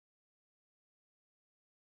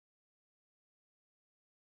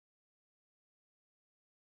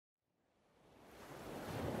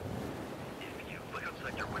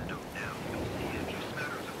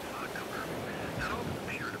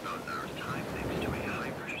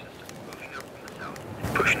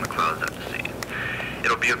clouds out to sea.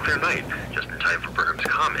 It'll be a clear night, just in time for Burnham's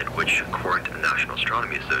comet, which, according to the National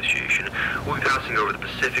Astronomy Association, will be passing over the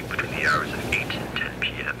Pacific between the hours of 8 and 10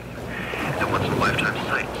 p.m. It's a once-in-a-lifetime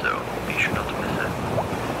sight, so be sure not to miss it.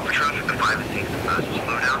 For traffic, the 5 is seeing some massive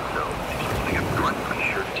slowdown